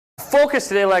focus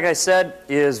today, like I said,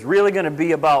 is really going to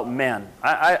be about men.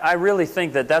 I really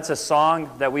think that that's a song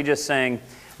that we just sang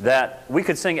that we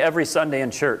could sing every Sunday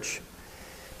in church,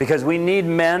 because we need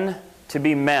men to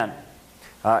be men.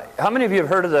 How many of you have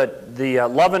heard of the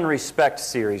Love and Respect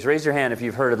series? Raise your hand if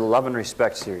you've heard of the Love and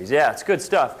Respect series. Yeah, it's good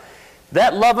stuff.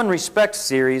 That Love and Respect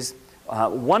series,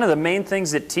 one of the main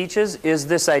things it teaches is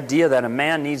this idea that a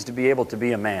man needs to be able to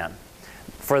be a man.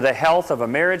 For the health of a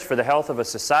marriage, for the health of a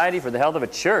society, for the health of a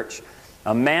church,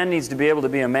 a man needs to be able to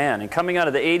be a man. And coming out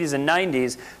of the 80s and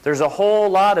 90s, there's a whole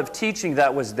lot of teaching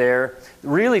that was there,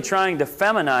 really trying to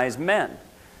feminize men,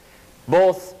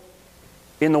 both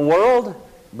in the world,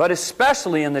 but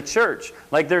especially in the church.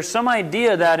 Like there's some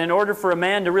idea that in order for a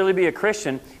man to really be a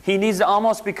Christian, he needs to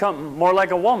almost become more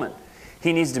like a woman.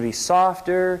 He needs to be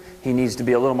softer, he needs to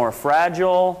be a little more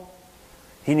fragile,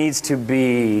 he needs to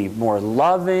be more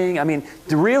loving. I mean,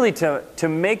 really to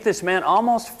make this man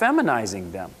almost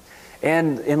feminizing them.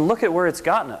 And look at where it's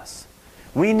gotten us.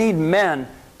 We need men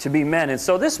to be men. And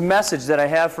so this message that I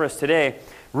have for us today,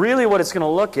 really what it's going to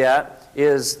look at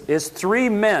is three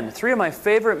men, three of my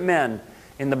favorite men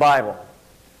in the Bible.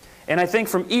 And I think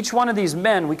from each one of these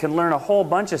men we can learn a whole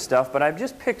bunch of stuff, but I've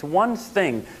just picked one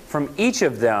thing from each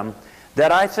of them that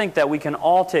I think that we can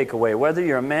all take away, whether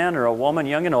you're a man or a woman,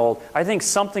 young and old. I think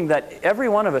something that every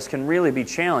one of us can really be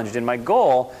challenged. And my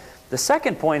goal, the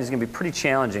second point is going to be pretty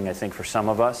challenging, I think, for some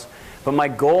of us. But my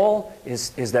goal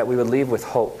is that we would leave with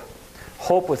hope.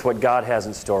 Hope with what God has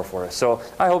in store for us. So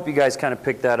I hope you guys kind of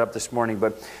picked that up this morning.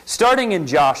 But starting in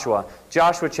Joshua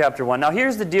chapter 1. Now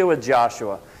here's the deal with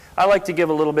Joshua. I like to give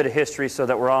a little bit of history so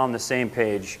that we're all on the same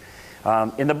page.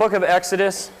 In the book of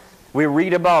Exodus, we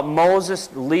read about Moses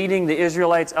leading the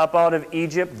Israelites up out of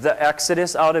Egypt, the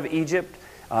Exodus out of Egypt,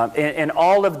 and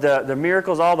all of the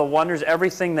miracles, all the wonders,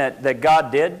 everything that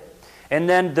God did. And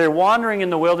then they're wandering in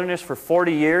the wilderness for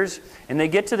 40 years, and they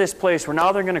get to this place where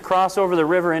now they're going to cross over the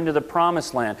river into the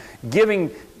promised land, giving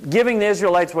the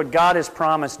Israelites what God has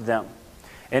promised them.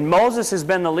 And Moses has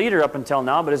been the leader up until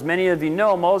now, but as many of you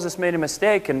know, Moses made a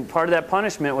mistake, and part of that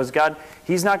punishment was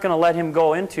He's not going to let him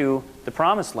go into the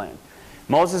promised land.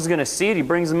 Moses is going to see it, he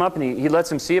brings him up, and he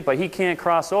lets him see it, but he can't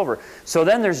cross over. So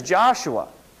then there's Joshua.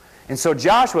 And so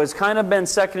Joshua has kind of been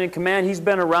second in command. He's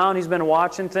been around, he's been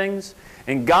watching things.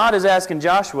 And God is asking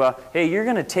Joshua, hey, you're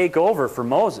going to take over for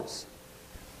Moses.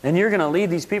 And you're going to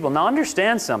lead these people. Now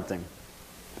understand something.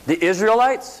 The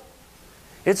Israelites,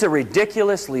 it's a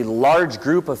ridiculously large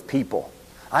group of people.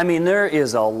 I mean, there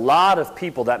is a lot of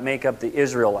people that make up the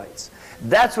Israelites.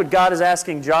 That's what God is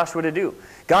asking Joshua to do.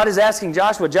 God is asking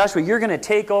Joshua, you're going to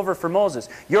take over for Moses.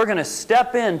 You're going to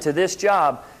step into this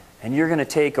job, and you're going to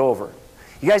take over.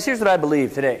 You guys, here's what I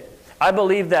believe today. I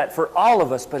believe that for all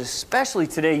of us, but especially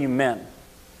today, you men,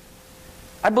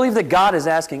 I believe that God is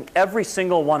asking every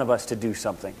single one of us to do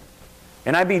something.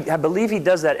 And I believe He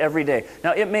does that every day.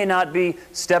 Now, it may not be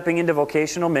stepping into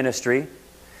vocational ministry.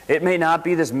 It may not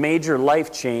be this major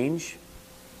life change.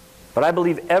 But I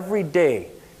believe every day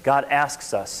God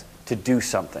asks us to do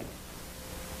something.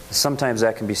 Sometimes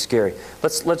that can be scary.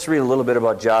 Let's read a little bit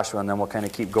about Joshua, and then we'll kind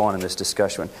of keep going in this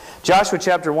discussion. Joshua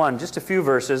chapter 1, just a few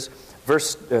verses,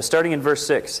 starting in verse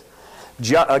 6.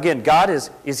 Again, God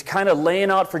is kind of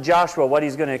laying out for Joshua what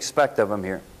He's going to expect of him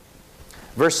here.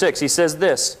 Verse 6, He says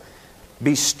this,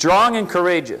 "Be strong and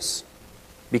courageous,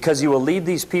 because you will lead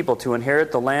these people to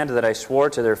inherit the land that I swore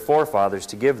to their forefathers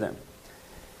to give them.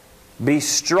 Be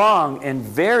strong and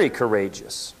very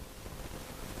courageous.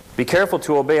 Be careful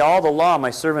to obey all the law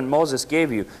my servant Moses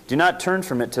gave you. Do not turn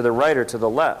from it to the right or to the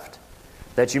left,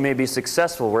 that you may be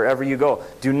successful wherever you go.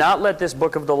 Do not let this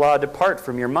book of the law depart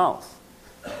from your mouth,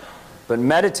 but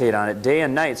meditate on it day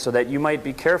and night, so that you might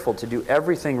be careful to do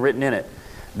everything written in it.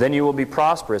 Then you will be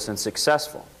prosperous and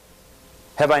successful.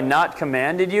 Have I not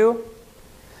commanded you?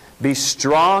 Be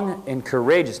strong and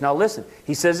courageous." Now listen,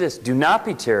 he says this, "Do not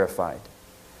be terrified.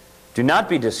 Do not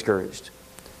be discouraged.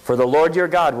 For the Lord your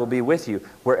God will be with you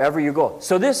wherever you go."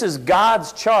 So this is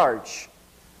God's charge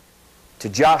to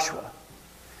Joshua.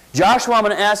 Joshua, I'm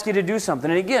going to ask you to do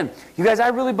something. And again, you guys, I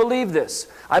really believe this.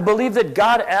 I believe that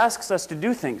God asks us to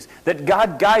do things, that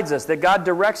God guides us, that God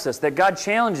directs us, that God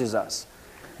challenges us.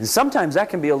 And sometimes that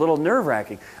can be a little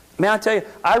nerve-wracking. May I tell you,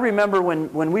 I remember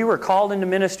when we were called into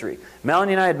ministry,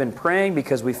 Melanie and I had been praying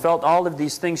because we felt all of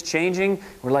these things changing.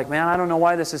 We're like, man, I don't know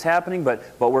why this is happening, but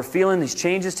we're feeling these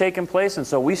changes taking place. And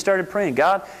so we started praying,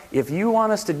 God, if you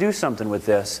want us to do something with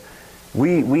this,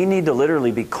 we need to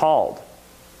literally be called.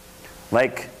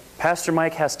 Like Pastor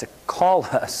Mike has to call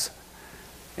us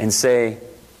and say,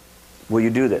 will you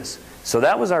do this? So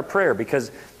that was our prayer because,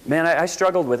 man, I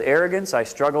struggled with arrogance, I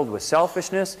struggled with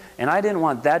selfishness, and I didn't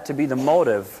want that to be the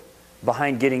motive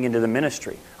behind getting into the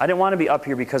ministry. I didn't want to be up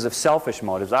here because of selfish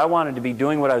motives. I wanted to be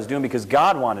doing what I was doing because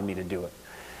God wanted me to do it.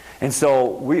 And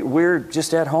so we're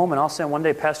just at home, and all of a sudden one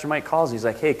day Pastor Mike calls. He's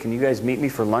like, hey, can you guys meet me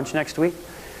for lunch next week?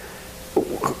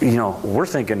 You know, we're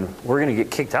thinking we're going to get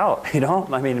kicked out, you know?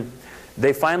 I mean,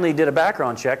 they finally did a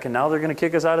background check, and now they're going to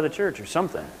kick us out of the church or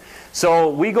something. So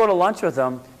we go to lunch with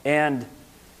them, and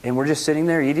we're just sitting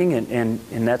there eating,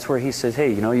 and that's where he says,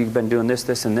 hey, you know, you've been doing this,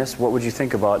 this, and this. What would you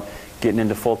think about getting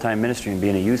into full-time ministry and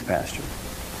being a youth pastor?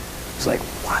 It's like,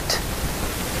 what?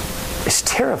 It's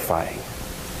terrifying.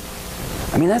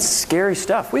 I mean, that's scary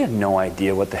stuff. We had no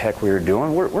idea what the heck we were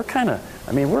doing. We're kind of,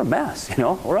 I mean, we're a mess, you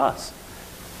know? We're us.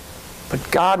 But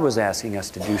God was asking us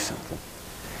to do something.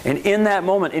 And in that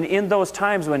moment, and in those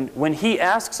times when He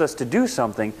asks us to do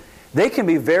something, they can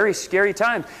be very scary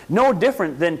times. No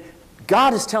different than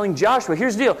God is telling Joshua,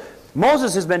 here's the deal.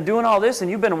 Moses has been doing all this,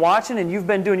 and you've been watching, and you've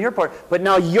been doing your part, but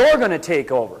now you're going to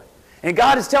take over. And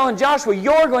God is telling Joshua,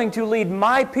 you're going to lead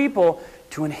my people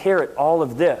to inherit all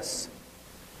of this.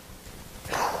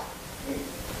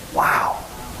 Wow.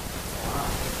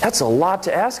 That's a lot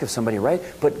to ask of somebody, right?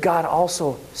 But God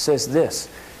also says this,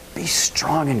 be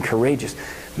strong and courageous.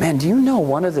 Man, do you know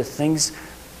one of the things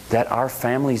that our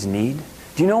families need?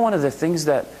 Do you know one of the things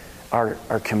that our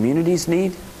communities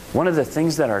need? One of the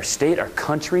things that our state, our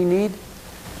country need?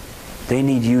 They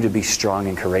need you to be strong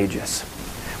and courageous.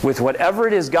 With whatever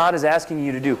it is God is asking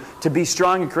you to do, to be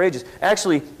strong and courageous.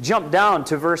 Actually, jump down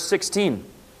to verse 16.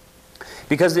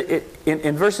 Because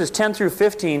in verses 10 through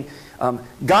 15,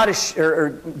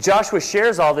 Joshua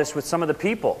shares all this with some of the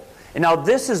people. And now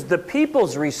this is the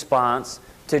people's response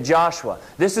to Joshua.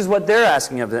 This is what they're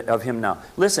asking of him now.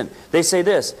 Listen, they say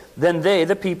this, then they,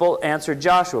 the people, answered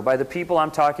Joshua. By the people,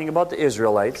 I'm talking about the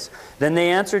Israelites. Then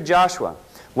they answered Joshua,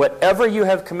 whatever you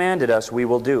have commanded us, we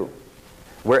will do.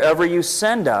 Wherever you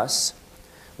send us,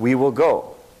 we will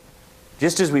go.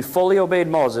 Just as we fully obeyed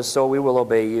Moses, so we will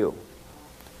obey you.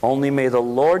 Only may the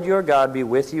Lord your God be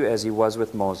with you as He was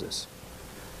with Moses.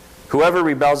 Whoever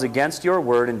rebels against your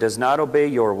word and does not obey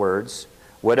your words,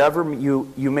 whatever you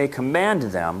may command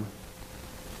them,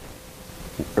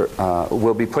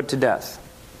 will be put to death.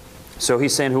 So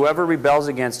he's saying, whoever rebels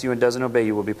against you and doesn't obey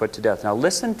you will be put to death. Now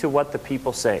listen to what the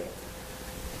people say.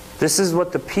 This is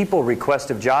what the people request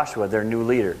of Joshua, their new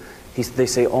leader. They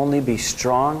say, only be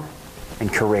strong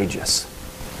and courageous.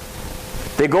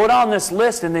 They go down this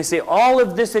list and they say, all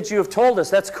of this that you have told us,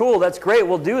 that's cool, that's great,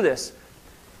 we'll do this.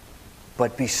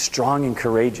 But be strong and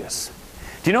courageous.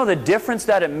 Do you know the difference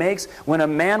that it makes when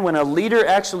a leader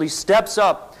actually steps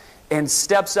up and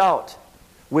steps out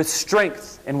with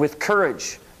strength and with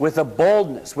courage, with a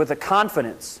boldness, with a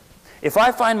confidence? If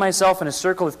I find myself in a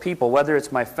circle of people, whether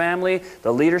it's my family,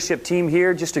 the leadership team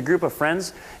here, just a group of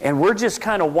friends, and we're just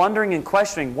kind of wondering and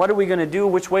questioning, what are we going to do?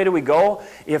 Which way do we go?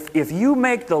 If you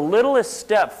make the littlest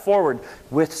step forward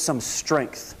with some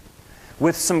strength,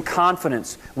 with some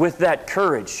confidence, with that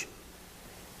courage,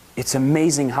 it's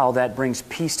amazing how that brings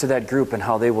peace to that group and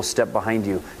how they will step behind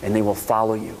you and they will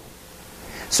follow you.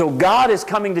 So God is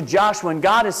coming to Joshua, and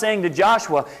God is saying to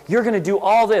Joshua, you're going to do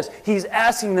all this. He's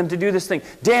asking them to do this thing.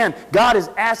 Dan, God is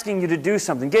asking you to do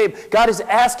something. Gabe, God is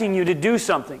asking you to do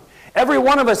something. Every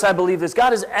one of us, I believe this.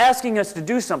 God is asking us to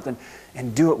do something,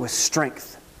 and do it with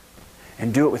strength,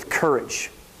 and do it with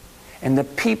courage. And the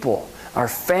people, our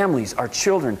families, our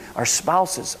children, our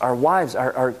spouses, our wives,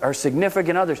 our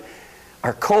significant others,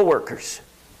 our co-workers,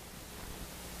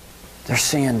 they're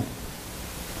saying,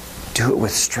 do it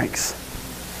with strength.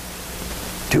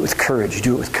 Do it with courage.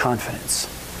 Do it with confidence.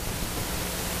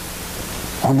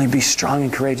 Only be strong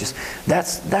and courageous.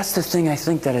 That's the thing I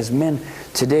think that as men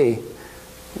today,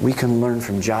 we can learn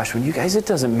from Joshua. And you guys, it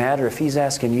doesn't matter if he's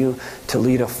asking you to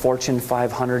lead a Fortune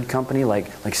 500 company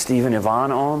like Steve and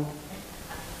Yvonne own.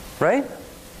 Right?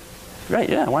 Right,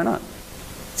 yeah, why not?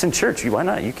 It's in church. Why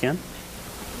not? You can.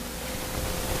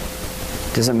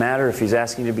 It doesn't matter if he's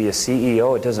asking you to be a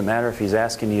CEO. It doesn't matter if he's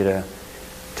asking you to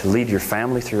lead your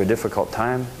family through a difficult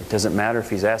time. It doesn't matter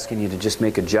if he's asking you to just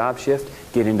make a job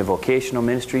shift, get into vocational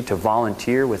ministry, to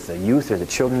volunteer with the youth or the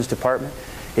children's department.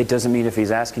 It doesn't mean if he's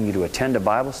asking you to attend a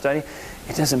Bible study.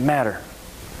 It doesn't matter.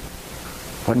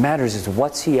 What matters is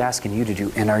what's he asking you to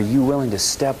do, and are you willing to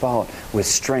step out with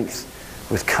strength,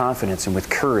 with confidence, and with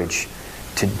courage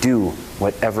to do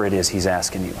whatever it is he's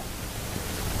asking you.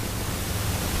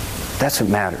 That's what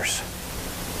matters.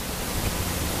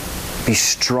 Be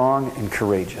strong and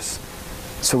courageous.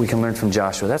 So we can learn from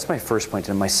Joshua. That's my first point.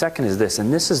 And my second is this,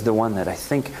 and this is the one that I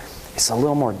think is a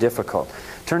little more difficult.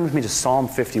 Turn with me to Psalm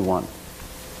 51.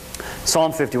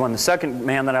 Psalm 51. The second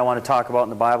man that I want to talk about in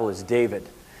the Bible is David.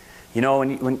 You know,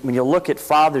 when you look at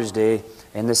Father's Day,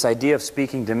 and this idea of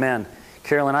speaking to men,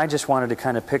 Carolyn, I just wanted to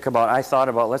kind of I thought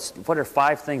about, what are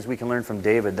 5 things we can learn from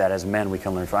David that as men we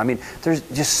can learn from? I mean, there's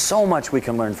just so much we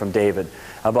can learn from David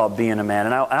about being a man.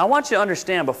 And I want you to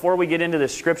understand, before we get into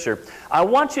this scripture, I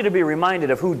want you to be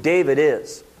reminded of who David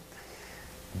is.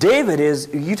 David is,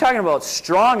 you talking about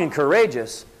strong and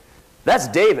courageous, that's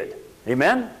David.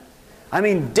 Amen? I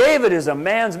mean, David is a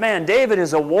man's man. David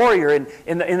is a warrior.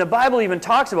 And the Bible even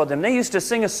talks about them. They used to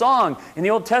sing a song. In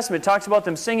the Old Testament, it talks about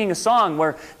them singing a song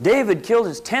where David killed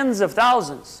his tens of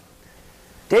thousands.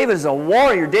 David is a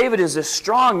warrior. David is a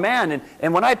strong man.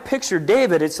 And when I picture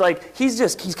David, it's like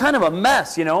he's kind of a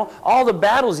mess, you know. All the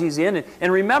battles he's in.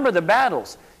 And remember the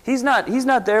battles. He's not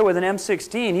there with an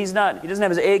M16. He doesn't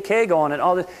have his AK going and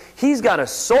all this. He's got a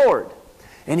sword.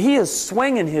 And he is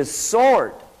swinging his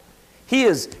sword. He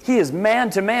is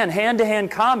man-to-man,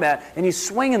 hand-to-hand combat, and he's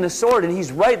swinging the sword, and he's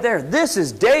right there. This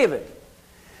is David.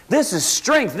 This is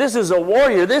strength. This is a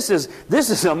warrior. This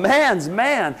is a man's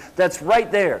man that's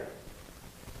right there.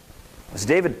 Was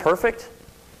David perfect?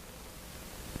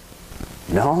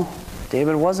 No,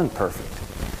 David wasn't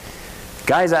perfect.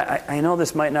 Guys, I know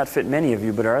this might not fit many of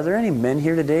you, but are there any men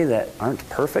here today that aren't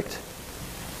perfect?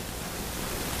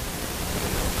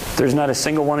 There's not a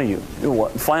single one of you.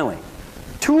 Finally.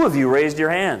 2 of you raised your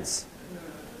hands.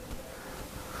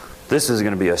 This is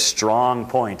going to be a strong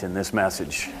point in this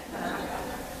message.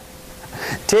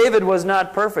 David was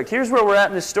not perfect. Here's where we're at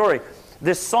in this story.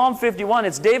 This Psalm 51,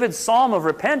 it's David's psalm of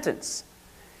repentance.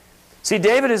 See,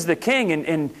 David is the king,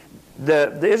 and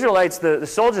the Israelites, the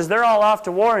soldiers, they're all off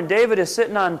to war, and David is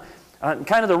sitting on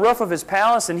kind of the roof of his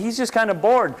palace, and he's just kind of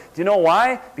bored. Do you know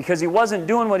why? Because he wasn't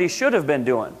doing what he should have been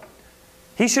doing.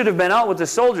 He should have been out with the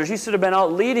soldiers. He should have been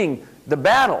out leading the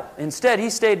battle. Instead, he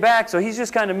stayed back, so he's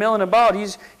just kind of milling about.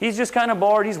 He's just kind of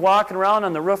bored. He's walking around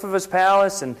on the roof of his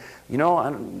palace and, you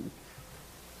know,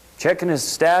 checking his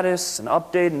status and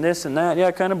updating this and that.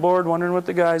 Yeah, kind of bored, wondering what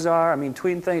the guys are. I mean,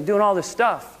 tweeting things, doing all this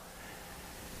stuff.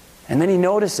 And then he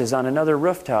notices on another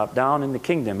rooftop down in the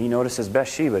kingdom, he notices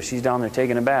Bathsheba. She's down there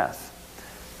taking a bath.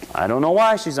 I don't know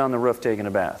why she's on the roof taking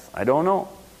a bath. I don't know.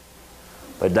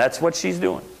 But that's what she's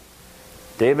doing.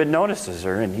 David notices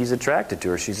her, and he's attracted to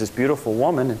her. She's this beautiful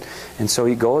woman, and so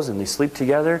he goes, and they sleep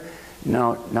together.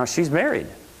 Now she's married,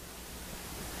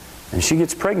 and she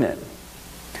gets pregnant.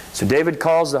 So David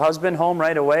calls the husband home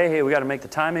right away. Hey, we got to make the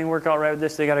timing work out right with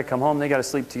this. They got to come home. They got to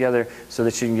sleep together so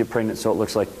that she can get pregnant, so it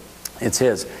looks like it's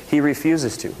his. He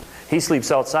refuses to. He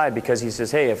sleeps outside because he says,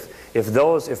 hey,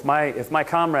 if my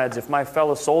comrades, if my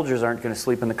fellow soldiers aren't going to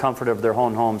sleep in the comfort of their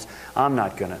own homes, I'm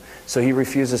not going to. So he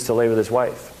refuses to lay with his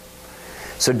wife.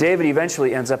 So David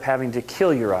eventually ends up having to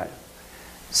kill Uriah.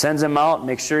 Sends him out,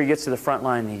 makes sure he gets to the front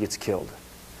line, and he gets killed.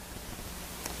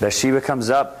 Bathsheba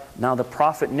comes up. Now the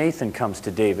prophet Nathan comes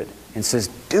to David and says,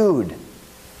 dude,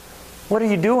 what are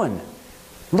you doing?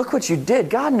 Look what you did.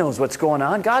 God knows what's going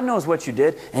on. God knows what you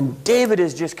did. And David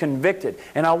is just convicted.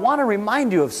 And I want to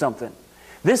remind you of something.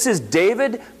 This is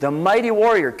David, the mighty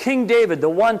warrior. King David, the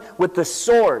one with the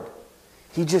sword.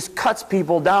 He just cuts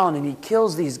people down and he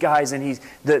kills these guys and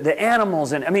the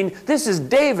animals. And I mean, this is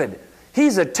David.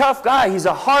 He's a tough guy. He's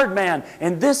a hard man.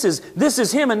 And this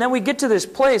is him. And then we get to this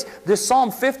place, this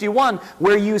Psalm 51,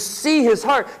 where you see his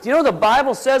heart. Do you know the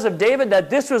Bible says of David that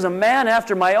this was a man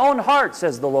after my own heart,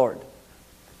 says the Lord.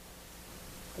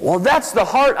 Well, that's the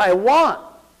heart I want.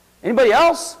 Anybody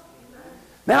else?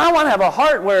 Man, I want to have a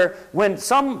heart where when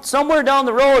somewhere down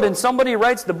the road and somebody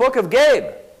writes the book of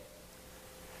Gabe,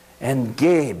 and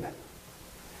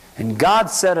God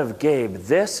said of Gabe,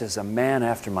 this is a man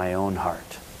after my own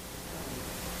heart.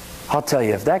 I'll tell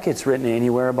you, if that gets written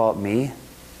anywhere about me,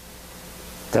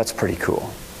 that's pretty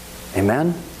cool.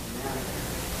 Amen?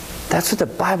 That's what the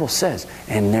Bible says.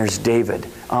 And there's David,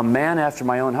 a man after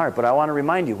my own heart. But I want to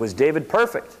remind you, was David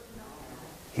perfect?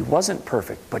 He wasn't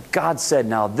perfect. But God said,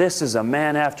 now this is a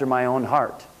man after my own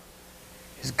heart.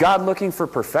 Is God looking for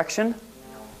perfection?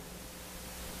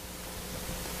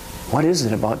 What is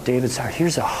it about David's heart?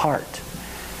 Here's a heart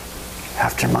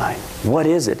after mine. What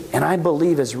is it? And I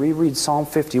believe as we read Psalm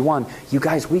 51, you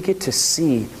guys, we get to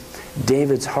see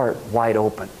David's heart wide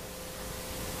open.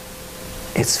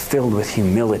 It's filled with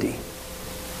humility.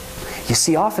 You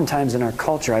see, oftentimes in our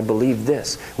culture, I believe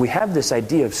this. We have this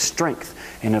idea of strength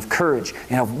and of courage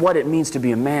and of what it means to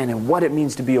be a man and what it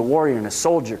means to be a warrior and a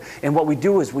soldier. And what we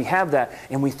do is we have that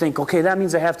and we think, okay, that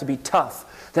means I have to be tough.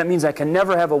 That means I can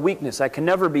never have a weakness. I can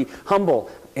never be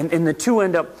humble. And the two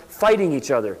end up fighting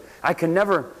each other. I can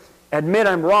never admit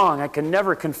I'm wrong. I can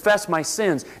never confess my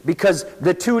sins because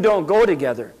the two don't go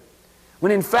together.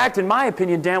 When in fact, in my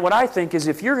opinion, Dan, what I think is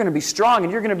if you're going to be strong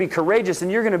and you're going to be courageous and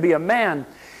you're going to be a man,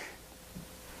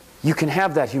 you can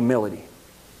have that humility.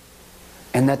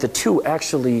 And that the two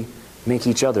actually make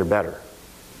each other better.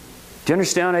 Do you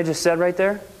understand what I just said right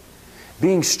there?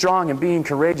 Being strong and being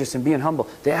courageous and being humble,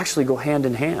 they actually go hand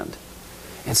in hand.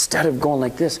 Instead of going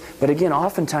like this. But again,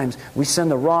 oftentimes we send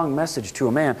the wrong message to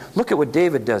a man. Look at what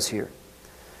David does here.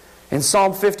 In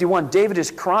Psalm 51, David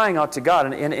is crying out to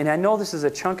God. And I know this is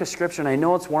a chunk of Scripture, and I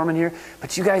know it's warm in here.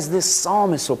 But you guys, this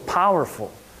psalm is so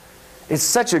powerful. It's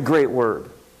such a great word.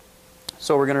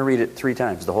 So we're going to read it 3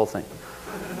 times, the whole thing.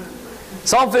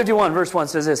 Psalm 51, verse 1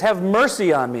 says this, "Have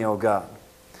mercy on me, O God,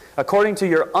 according to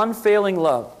your unfailing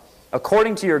love,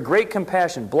 according to your great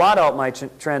compassion, blot out my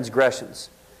transgressions.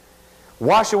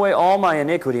 Wash away all my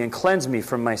iniquity and cleanse me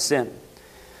from my sin.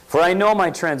 For I know my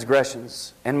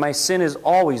transgressions, and my sin is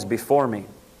always before me.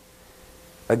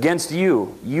 Against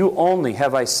you, you only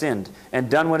have I sinned,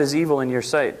 and done what is evil in your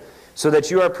sight, so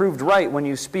that you are proved right when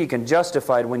you speak, and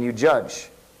justified when you judge.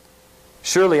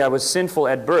 Surely I was sinful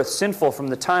at birth, sinful from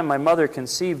the time my mother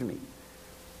conceived me.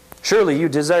 Surely you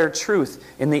desire truth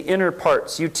in the inner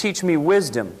parts. You teach me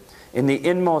wisdom in the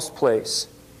inmost place.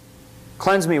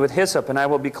 Cleanse me with hyssop, and I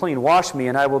will be clean. Wash me,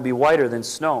 and I will be whiter than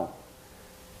snow.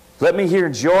 Let me hear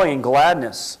joy and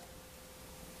gladness."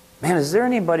 Man, is there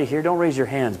anybody here? Don't raise your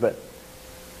hands, but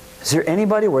is there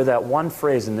anybody where that one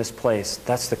phrase in this place,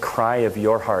 that's the cry of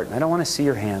your heart? And I don't want to see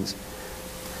your hands.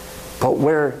 But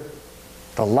where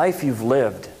the life you've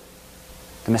lived,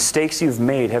 the mistakes you've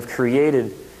made have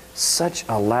created such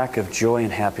a lack of joy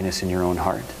and happiness in your own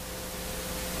heart.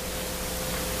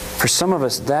 For some of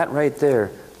us, that right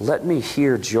there, let me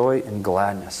hear joy and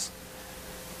gladness.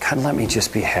 God, let me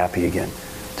just be happy again.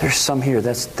 There's some here,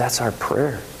 that's our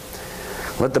prayer.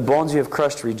 Let the bones you have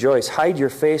crushed rejoice. Hide your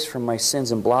face from my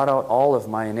sins and blot out all of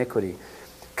my iniquity.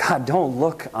 God, don't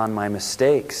look on my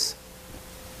mistakes.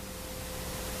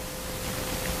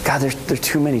 God, there are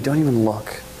too many. Don't even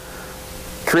look.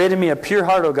 Create in me a pure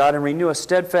heart, O God, and renew a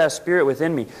steadfast spirit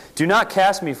within me. Do not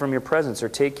cast me from your presence or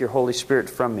take your Holy Spirit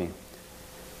from me.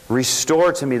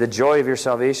 Restore to me the joy of your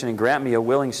salvation and grant me a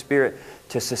willing spirit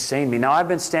to sustain me. Now, I've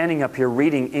been standing up here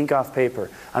reading ink off paper.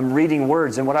 I'm reading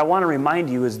words, and what I want to remind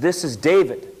you is this is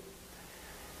David.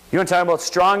 You want to talk about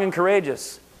strong and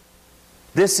courageous?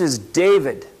 This is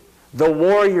David, the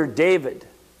warrior David,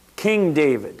 King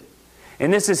David.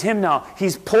 And this is him now.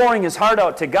 He's pouring his heart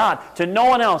out to God, to no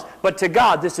one else but to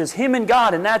God. This is him and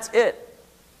God, and that's it.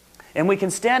 And we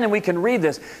can stand and we can read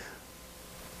this.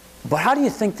 But how do you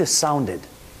think this sounded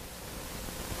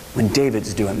when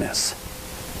David's doing this?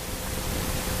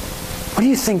 What do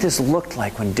you think this looked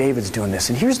like when David's doing this?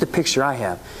 And here's the picture I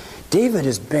have. David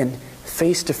has been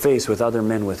face to face with other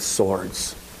men with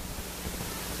swords.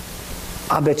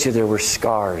 I bet you there were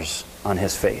scars on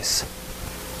his face.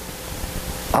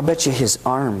 I bet you his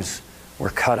arms were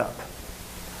cut up.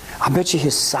 I bet you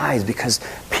his sides, because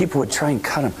people would try and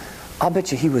cut him. I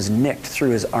bet you he was nicked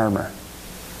through his armor.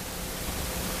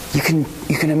 You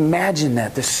can imagine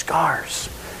that, the scars,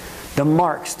 the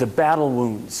marks, the battle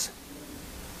wounds.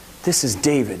 This is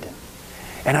David.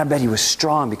 And I bet he was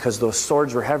strong because those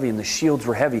swords were heavy and the shields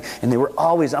were heavy. And they were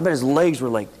always, I bet his legs were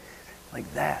like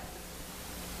that.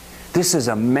 This is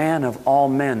a man of all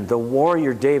men, the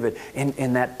warrior David,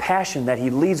 in that passion that he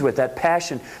leads with, that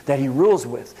passion that he rules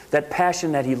with, that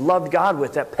passion that he loved God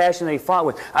with, that passion that he fought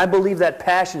with. I believe that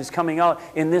passion is coming out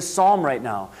in this psalm right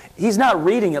now. He's not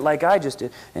reading it like I just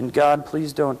did. And God,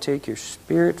 please don't take your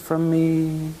spirit from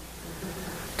me.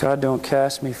 God, don't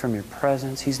cast me from your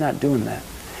presence. He's not doing that.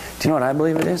 Do you know what I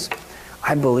believe it is?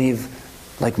 I believe,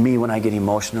 like me when I get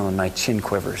emotional and my chin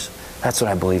quivers. That's what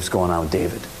I believe is going on with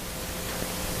David.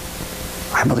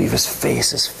 I believe his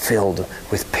face is filled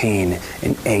with pain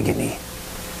and agony.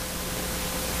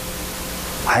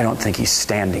 I don't think he's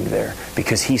standing there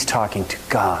because he's talking to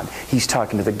God. He's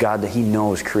talking to the God that he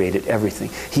knows created everything.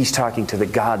 He's talking to the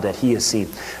God that he has seen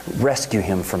rescue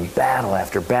him from battle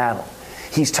after battle.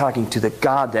 He's talking to the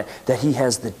God that he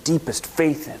has the deepest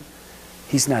faith in.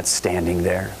 He's not standing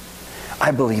there.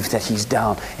 I believe that he's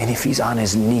down, and if he's on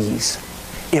his knees,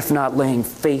 if not laying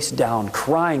face down,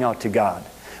 crying out to God,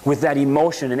 with that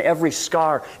emotion and every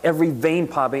scar, every vein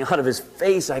popping out of his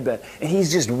face, I bet. And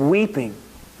he's just weeping.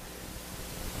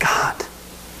 God,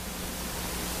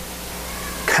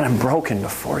 I'm broken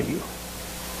before you.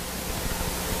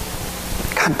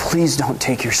 God, please don't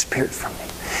take your spirit from me.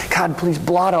 God, please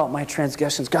blot out my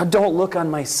transgressions. God, don't look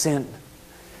on my sin.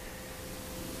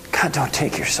 God, don't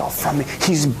take yourself from me.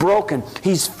 He's broken.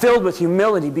 He's filled with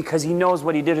humility because he knows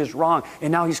what he did is wrong.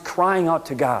 And now he's crying out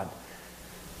to God.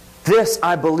 This,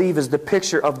 I believe, is the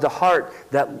picture of the heart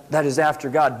that is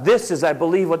after God. This is, I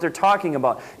believe, what they're talking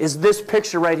about, is this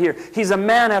picture right here. He's a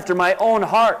man after my own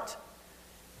heart.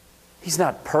 He's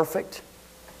not perfect.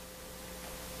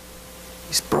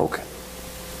 He's broken.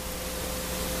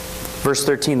 Verse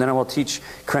 13, then I will teach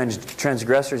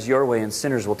transgressors your way, and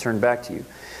sinners will turn back to you.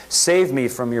 Save me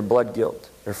from your blood guilt,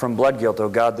 or from blood guilt, O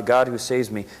God, the God who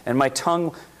saves me, and my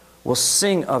tongue will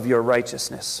sing of your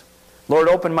righteousness. Lord,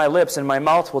 open my lips, and my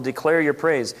mouth will declare your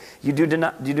praise. You do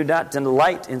not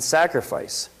delight in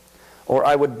sacrifice, or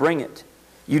I would bring it.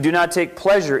 You do not take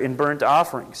pleasure in burnt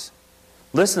offerings.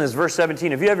 Listen to this, verse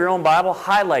 17. If you have your own Bible,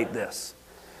 highlight this.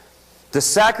 The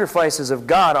sacrifices of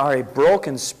God are a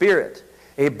broken spirit,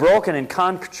 a broken and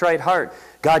contrite heart.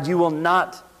 God, you will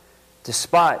not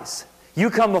despise. You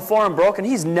come before Him broken,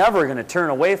 He's never going to turn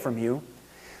away from you.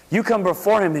 You come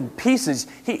before Him in pieces.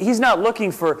 He's not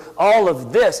looking for all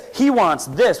of this. He wants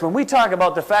this. When we talk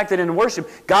about the fact that in worship,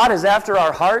 God is after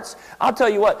our hearts, I'll tell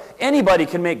you what, anybody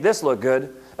can make this look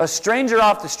good. A stranger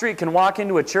off the street can walk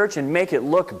into a church and make it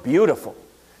look beautiful.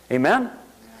 Amen?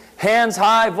 Hands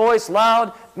high, voice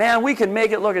loud. Man, we can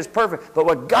make it look as perfect. But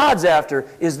what God's after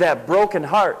is that broken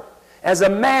heart. As a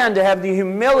man, to have the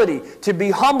humility, to be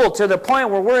humble to the point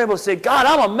where we're able to say, God,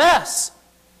 I'm a mess.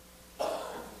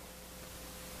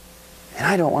 And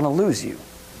I don't want to lose you.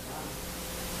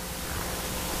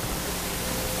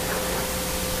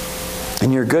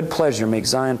 In your good pleasure, make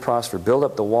Zion prosper. Build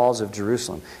up the walls of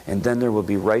Jerusalem. And then there will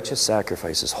be righteous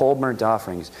sacrifices, whole burnt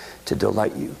offerings to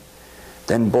delight you.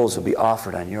 Then bulls will be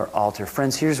offered on your altar.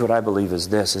 Friends, here's what I believe is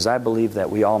this, is I believe that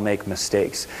we all make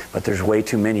mistakes, but there's way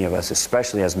too many of us,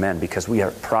 especially as men, because we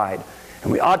have pride.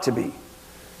 And we ought to be.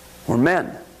 We're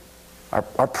men.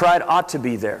 Our pride ought to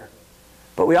be there.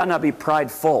 But we ought not be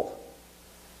prideful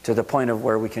to the point of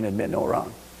where we can admit no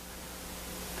wrong.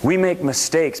 We make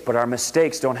mistakes, but our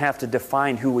mistakes don't have to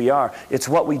define who we are. It's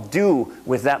what we do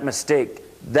with that mistake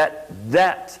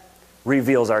that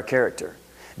reveals our character.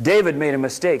 David made a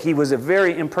mistake. He was a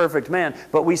very imperfect man,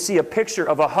 but we see a picture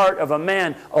of a heart of a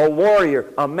man, a warrior,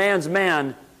 a man's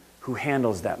man who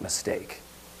handles that mistake.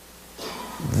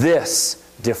 This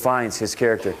defines his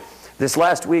character. This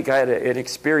last week I had an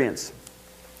experience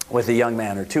with a young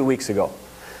man, or 2 weeks ago.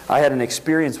 I had an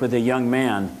experience with a young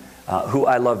man who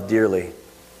I love dearly.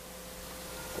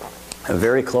 A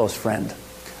very close friend.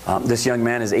 This young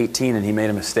man is 18 and he made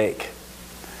a mistake.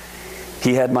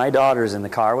 He had my daughters in the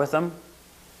car with him,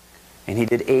 and he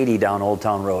did 80 down Old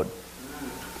Town Road.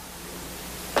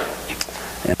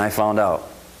 And I found out.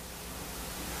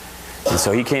 And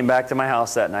so he came back to my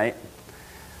house that night,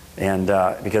 and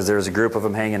because there was a group of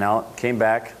them hanging out, came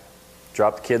back,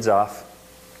 dropped the kids off,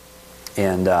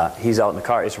 and he's out in the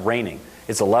car. It's raining.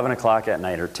 It's 11 o'clock at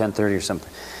night, or 10:30 or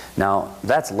something. Now,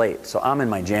 that's late, so I'm in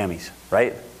my jammies,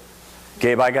 right?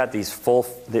 Gabe, I got these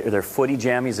they're footy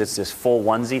jammies. It's this full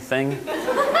onesie thing.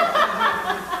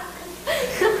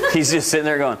 He's just sitting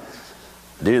there going,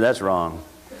 dude, that's wrong.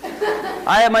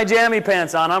 I have my jammy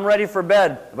pants on. I'm ready for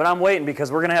bed, but I'm waiting because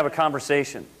we're going to have a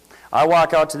conversation. I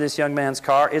walk out to this young man's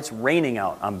car. It's raining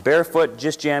out. I'm barefoot,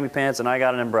 just jammy pants, and I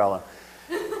got an umbrella.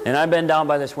 And I bend down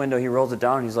by this window. He rolls it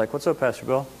down, and he's like, what's up, Pastor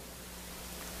Bill?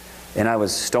 And I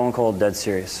was stone cold, dead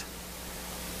serious.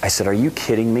 I said, are you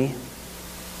kidding me?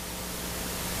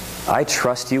 I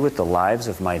trust you with the lives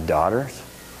of my daughters,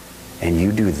 and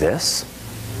you do this?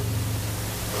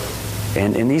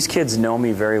 And these kids know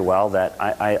me very well that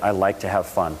I like to have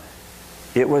fun.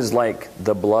 It was like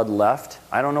the blood left.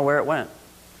 I don't know where it went,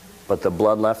 but the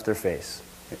blood left their face,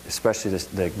 especially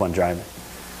the one driving.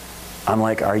 I'm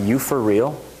like, are you for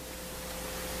real?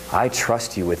 I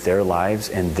trust you with their lives,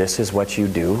 and this is what you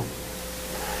do?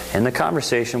 And the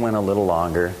conversation went a little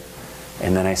longer,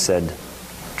 and then I said,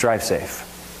 drive safe.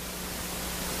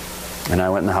 And I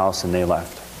went in the house, and they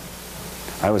left.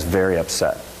 I was very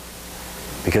upset,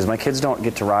 because my kids don't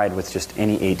get to ride with just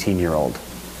any 18-year-old.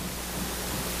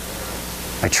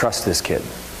 I trust this kid.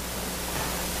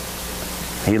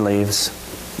 He leaves.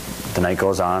 The night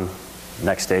goes on.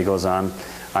 Next day goes on.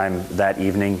 I'm that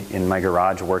evening in my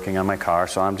garage working on my car,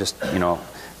 so I'm just,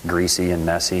 greasy and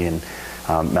messy, and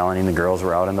Melanie and the girls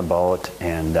were out on the boat,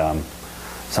 and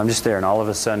so I'm just there, and all of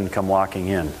a sudden come walking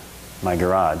in my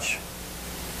garage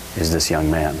is this young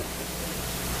man.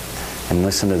 And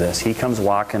listen to this. He comes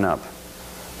walking up,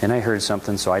 and I heard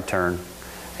something, so I turn,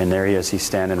 and there he is. He's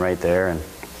standing right there, and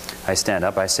I stand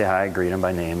up. I say hi, I greet him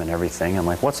by name and everything. I'm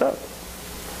like, what's up?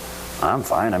 I'm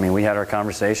fine. I mean, we had our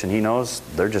conversation. He knows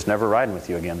they're just never riding with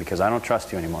you again because I don't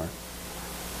trust you anymore.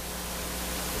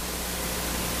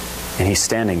 And he's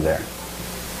standing there,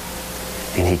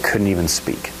 and he couldn't even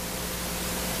speak.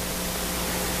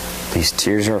 These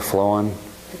tears are flowing.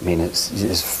 I mean,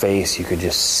 his face, you could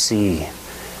just see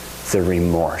the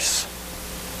remorse.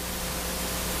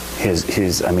 He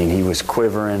was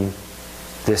quivering.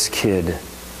 this kid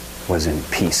was in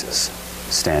pieces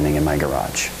standing in my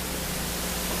garage.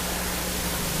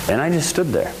 And I just stood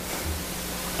there.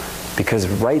 Because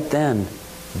right then,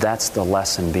 that's the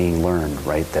lesson being learned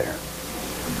right there.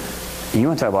 You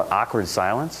want to talk about awkward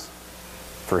silence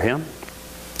for him?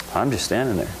 I'm just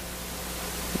standing there.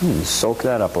 Soak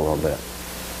that up a little bit.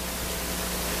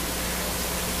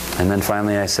 And then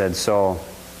finally I said, so,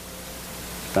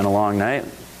 it's been a long night,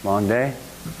 long day.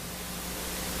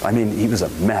 I mean, he was a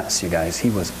mess, you guys. He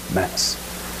was a mess.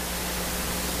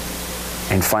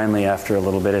 And finally, after a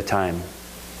little bit of time,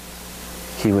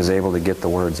 he was able to get the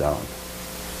words out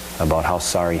about how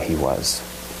sorry he was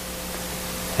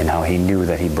and how he knew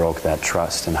that he broke that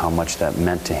trust and how much that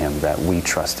meant to him that we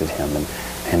trusted him,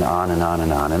 and on and on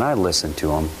and on. And I listened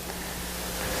to him.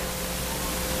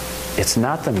 It's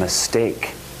not the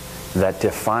mistake that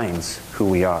defines who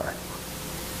we are.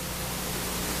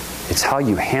 It's how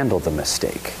you handle the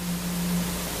mistake.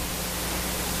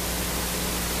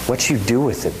 What you do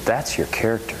with it, that's your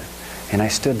character. And I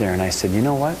stood there and I said, you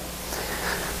know what?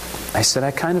 I said,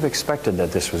 I kind of expected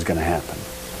that this was going to happen.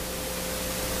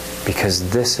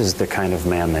 Because this is the kind of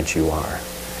man that you are.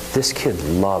 This kid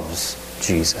loves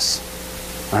Jesus.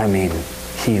 I mean,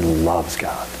 he loves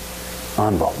God.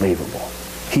 Unbelievable.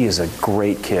 He is a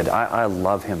great kid. I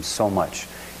love him so much.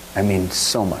 I mean,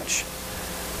 so much.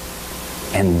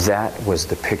 And that was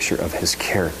the picture of his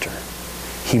character.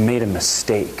 He made a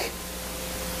mistake,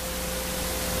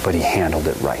 but he handled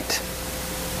it right.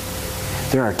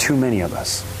 There are too many of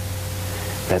us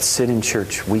that sit in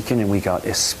church week in and week out,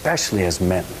 especially as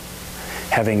men,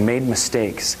 having made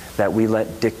mistakes that we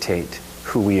let dictate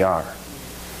who we are,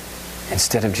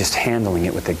 instead of just handling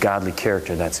it with the godly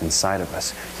character that's inside of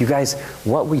us. You guys,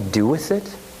 what we do with it,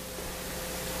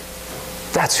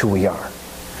 that's who we are.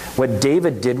 What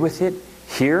David did with it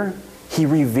here, he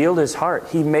revealed his heart.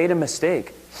 He made a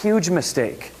mistake, huge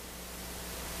mistake,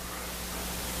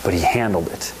 but he handled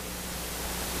it.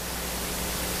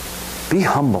 Be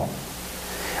humble.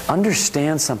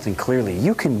 Understand something clearly.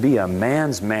 You can be a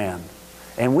man's man.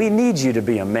 And we need you to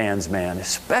be a man's man,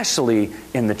 especially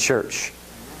in the church.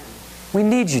 We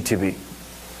need you to be.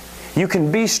 You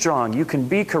can be strong. You can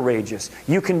be courageous.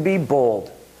 You can be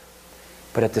bold.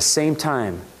 But at the same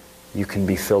time, you can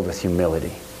be filled with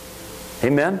humility.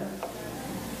 Amen?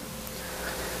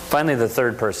 Finally, the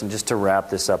third person, just to wrap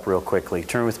this up real quickly.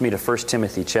 Turn with me to 1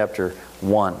 Timothy chapter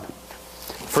 1.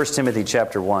 1 Timothy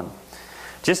chapter 1.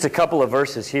 Just a couple of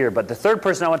verses here, but the third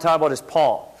person I want to talk about is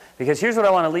Paul. Because here's what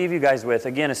I want to leave you guys with,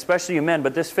 again, especially you men,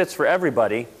 but this fits for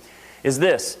everybody, is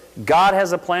this. God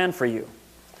has a plan for you.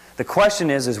 The question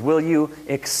is will you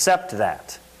accept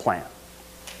that plan?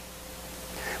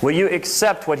 Will you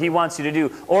accept what He wants you to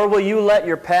do? Or will you let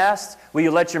your past, will you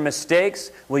let your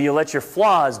mistakes, will you let your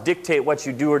flaws dictate what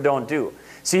you do or don't do?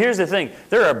 See, here's the thing.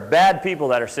 There are bad people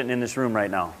that are sitting in this room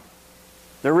right now.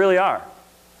 There really are.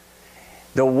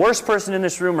 The worst person in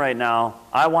this room right now,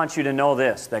 I want you to know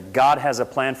this, that God has a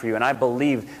plan for you, and I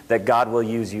believe that God will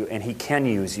use you, and He can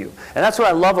use you. And that's what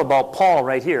I love about Paul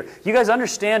right here. You guys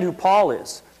understand who Paul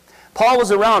is. Paul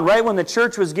was around right when the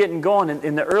church was getting going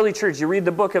in the early church. You read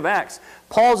the book of Acts.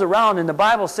 Paul's around, and the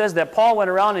Bible says that Paul went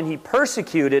around and he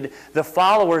persecuted the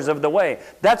followers of the way.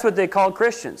 That's what they called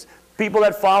Christians. People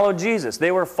that followed Jesus.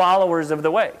 They were followers of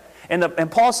the way.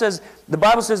 And Paul says, the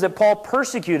Bible says that Paul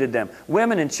persecuted them,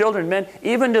 women and children, men,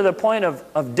 even to the point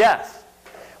of death.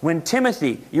 When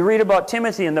Timothy, you read about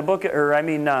Timothy in the book,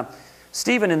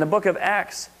 Stephen in the book of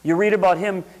Acts, you read about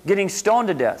him getting stoned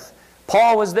to death.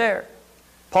 Paul was there.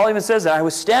 Paul even says that I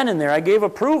was standing there, I gave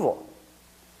approval.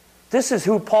 This is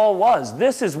who Paul was.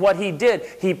 This is what he did.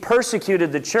 He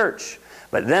persecuted the church.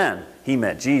 But then he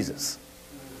met Jesus.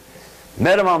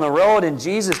 Met him on the road, and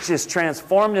Jesus just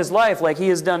transformed his life like He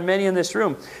has done many in this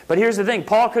room. But here's the thing.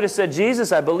 Paul could have said,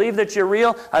 Jesus, I believe that you're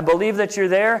real. I believe that you're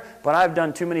there, but I've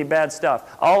done too many bad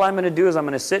stuff. All I'm going to do is I'm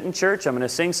going to sit in church. I'm going to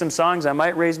sing some songs. I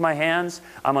might raise my hands.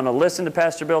 I'm going to listen to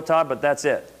Pastor Bill talk, but that's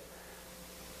it.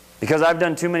 Because I've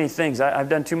done too many things. I've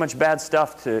done too much bad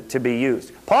stuff to be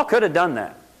used. Paul could have done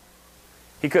that.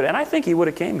 He could. And I think he would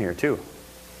have came here too.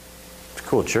 It's a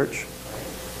cool church.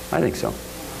 I think so.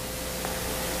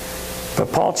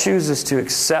 But Paul chooses to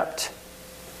accept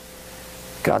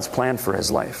God's plan for his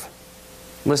life.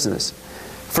 Listen to this.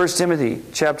 1 Timothy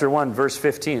chapter 1, verse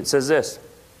 15. It says this.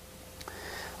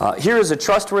 Here is a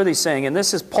trustworthy saying, and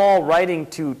this is Paul writing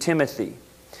to Timothy.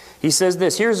 He says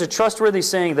this. Here is a trustworthy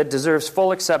saying that deserves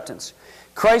full acceptance.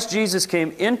 Christ Jesus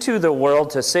came into the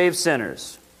world to save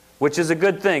sinners, which is a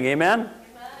good thing. Amen? Amen.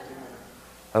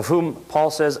 Of whom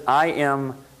Paul says, I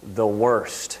am the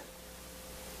worst.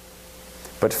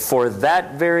 But for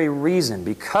that very reason,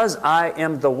 because I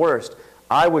am the worst,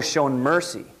 I was shown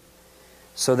mercy,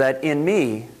 so that in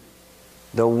me,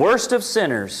 the worst of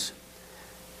sinners,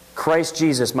 Christ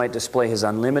Jesus might display His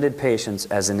unlimited patience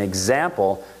as an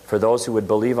example for those who would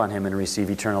believe on Him and receive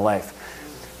eternal life.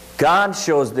 God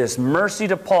shows this mercy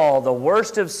to Paul, the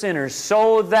worst of sinners,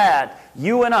 so that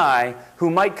you and I, who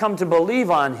might come to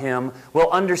believe on Him, will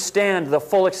understand the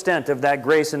full extent of that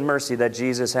grace and mercy that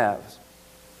Jesus has.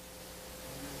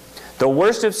 The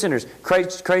worst of sinners,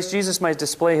 Christ Jesus might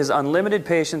display His unlimited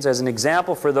patience as an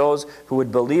example for those who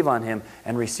would believe on Him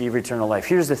and receive eternal life.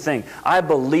 Here's the thing. I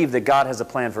believe that God has a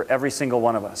plan for every single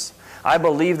one of us. I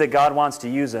believe that God wants to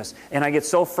use us. And I get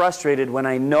so frustrated when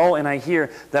I know and I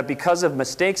hear that because of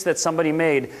mistakes that somebody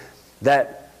made,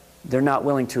 that they're not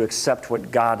willing to accept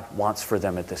what God wants for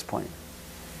them at this point.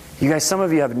 You guys, some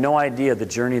of you have no idea the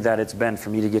journey that it's been for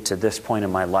me to get to this point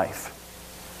in my life.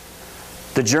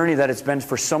 The journey that it's been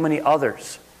for so many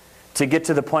others to get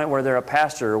to the point where they're a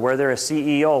pastor or where they're a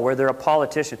CEO, where they're a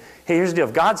politician. Hey, here's the deal.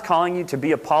 If God's calling you to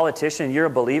be a politician and you're a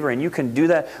believer and you can do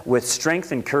that with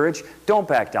strength and courage, don't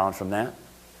back down from that.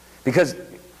 Because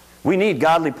we need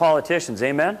godly politicians.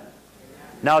 Amen?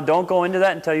 Now, don't go into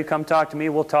that until you come talk to me.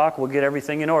 We'll talk. We'll get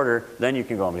everything in order. Then you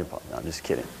can go and be a politician. No, I'm just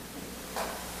kidding.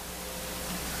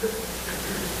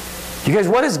 You guys,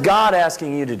 what is God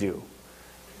asking you to do?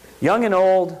 Young and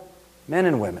old, men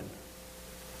and women.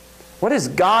 What is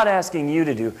God asking you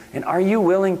to do? And are you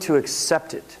willing to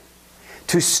accept it?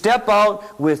 To step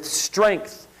out with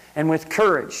strength and with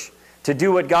courage to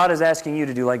do what God is asking you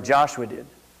to do, like Joshua did.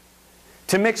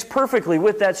 To mix perfectly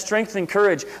with that strength and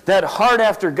courage, that heart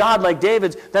after God like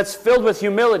David's, that's filled with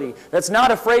humility, that's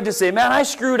not afraid to say, man, I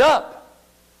screwed up.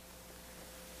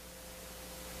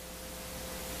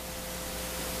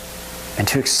 And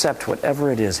to accept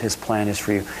whatever it is His plan is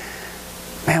for you.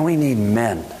 Man, we need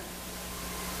men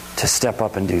to step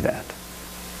up and do that.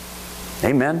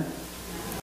 Amen?